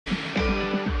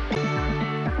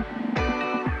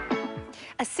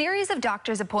A series of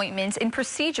doctor's appointments and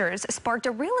procedures sparked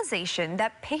a realization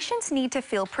that patients need to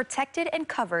feel protected and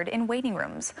covered in waiting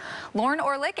rooms. Lauren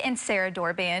Orlick and Sara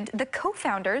Dorband, the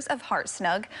co-founders of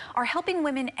HeartSnug, are helping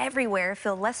women everywhere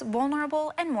feel less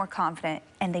vulnerable and more confident.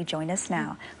 And they join us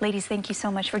now. Ladies, thank you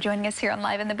so much for joining us here on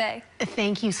Live in the Bay.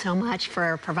 Thank you so much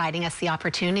for providing us the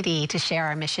opportunity to share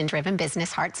our mission-driven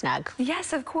business, HeartSnug.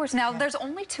 Yes, of course. Now, there's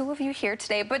only two of you here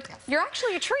today, but you're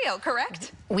actually a trio,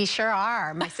 correct? We sure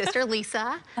are. My sister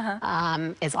Lisa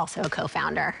is also a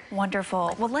co-founder.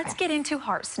 Wonderful. Well, let's get into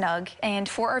HeartSnug. And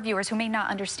for our viewers who may not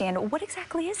understand, what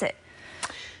exactly is it?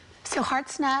 So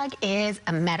HeartSnug is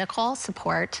a medical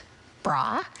support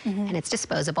bra, and it's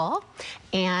disposable.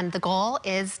 And the goal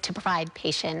is to provide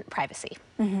patient privacy.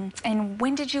 And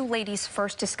when did you ladies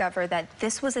first discover that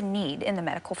this was a need in the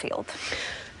medical field?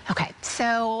 Okay,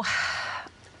 so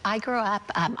I grew up,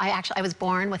 I was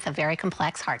born with a very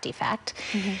complex heart defect,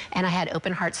 and I had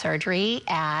open heart surgery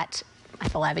at my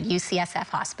beloved UCSF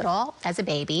hospital as a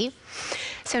baby.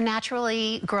 So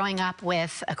naturally, growing up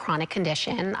with a chronic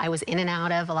condition, I was in and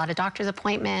out of a lot of doctor's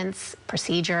appointments,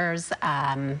 procedures,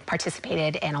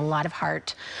 participated in a lot of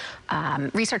heart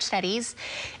research studies.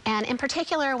 And in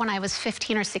particular, when I was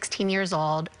 15 or 16 years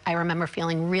old, I remember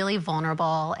feeling really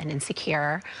vulnerable and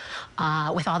insecure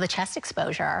with all the chest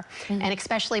exposure. And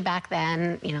especially back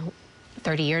then,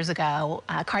 30 years ago,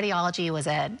 cardiology was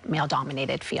a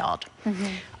male-dominated field.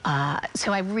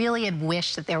 So I really had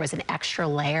wished that there was an extra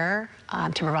layer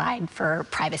to provide for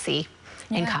privacy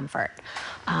and comfort.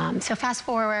 So fast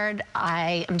forward,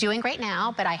 I am doing great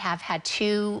now, but I have had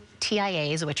 2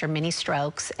 TIAs, which are mini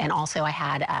strokes, and also I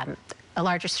had a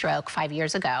larger stroke 5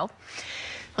 years ago.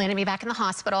 Landed me back in the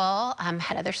hospital,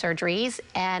 had other surgeries,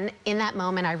 and in that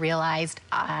moment I realized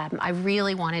I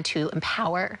really wanted to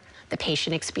empower the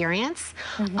patient experience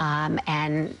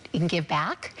and give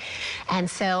back. And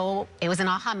so it was an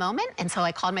aha moment, and so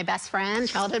I called my best friend,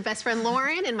 childhood best friend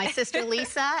Lauren, and my sister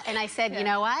Lisa, and I said, you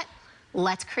know what?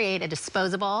 Let's create a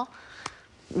disposable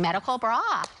medical bra.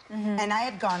 And I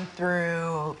had gone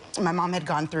through, my mom had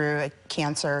gone through a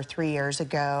cancer 3 years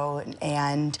ago,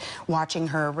 and watching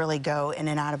her really go in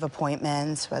and out of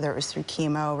appointments, whether it was through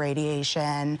chemo,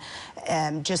 radiation,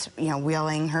 and just,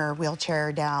 wheeling her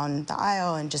wheelchair down the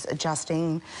aisle and just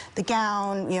adjusting the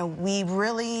gown. We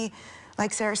really,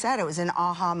 like Sara said, it was an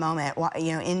aha moment.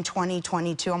 In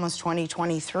 2022, almost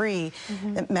 2023,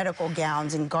 the medical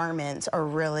gowns and garments are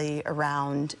really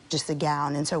around just the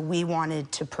gown. And so we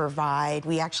wanted to provide,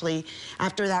 we actually,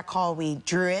 after that call, we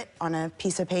drew it on a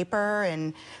piece of paper,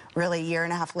 and really a year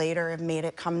and a half later have made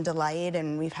it come to light.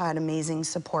 And we've had amazing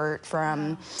support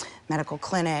from medical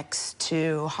clinics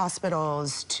to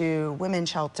hospitals to women's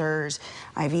shelters,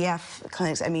 IVF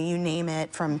clinics, I mean, you name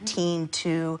it, from teen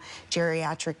to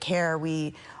geriatric care.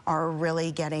 We are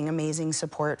really getting amazing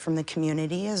support from the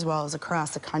community as well as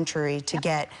across the country to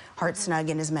get HeartSnug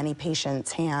in as many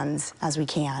patients' hands as we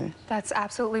can. That's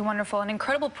absolutely wonderful. An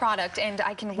incredible product, and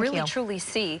I can really truly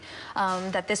see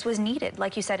that this was needed,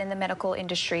 like you said, in the medical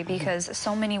industry, because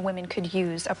so many women could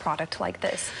use a product like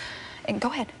this. And go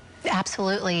ahead.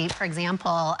 Absolutely. For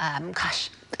example, gosh,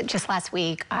 just last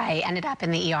week I ended up in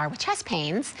the ER with chest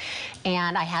pains,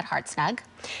 and I had HeartSnug,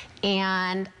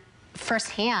 and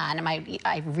firsthand,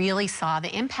 I really saw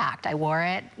the impact. I wore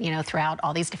it, throughout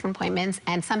all these different appointments.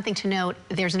 And something to note,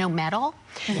 there's no metal.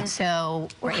 So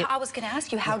I was going to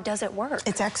ask you, how does it work?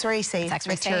 It's X-ray safe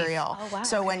material. Oh, wow.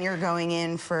 So when you're going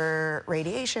in for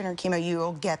radiation or chemo,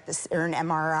 you'll get this, or an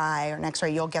MRI or an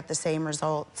X-ray, you'll get the same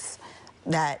results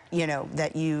that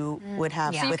that you would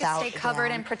have so without. You could stay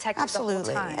covered and protected the whole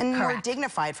time. And more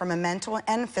dignified from a mental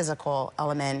and physical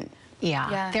element.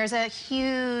 There's a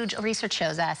huge, research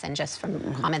shows us, and just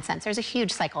from common sense, there's a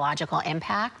huge psychological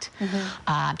impact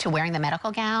to wearing the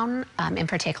medical gown, in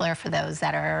particular for those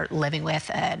that are living with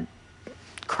a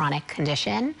chronic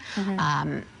condition.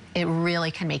 It really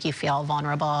can make you feel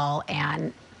vulnerable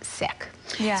and sick.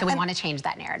 So we want to change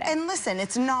that narrative. And listen,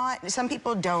 it's not, some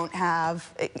people don't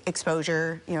have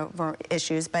exposure,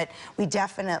 issues, but we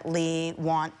definitely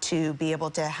want to be able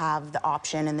to have the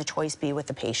option and the choice be with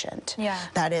the patient.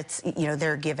 That it's,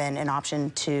 they're given an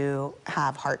option to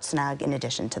have HeartSnug in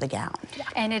addition to the gown.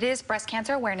 And it is Breast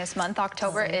Cancer Awareness Month.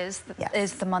 October is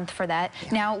the month for that.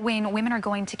 Now, when women are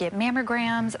going to get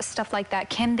mammograms, stuff like that,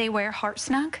 can they wear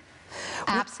HeartSnug?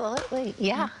 Absolutely,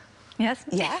 Yes?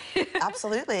 Yeah,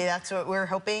 absolutely. That's what we're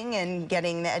hoping, and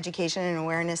getting the education and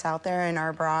awareness out there in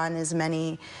our bra and as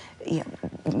many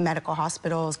medical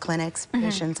hospitals, clinics,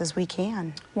 patients as we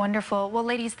can. Wonderful. Well,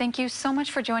 ladies, thank you so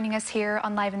much for joining us here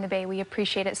on Live in the Bay. We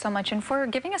appreciate it so much, and for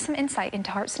giving us some insight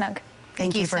into HeartSnug.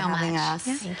 Thank you for so having much. us.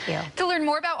 Thank you. To learn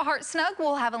more about HeartSnug,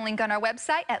 we'll have a link on our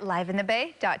website at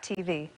liveinthebay.tv.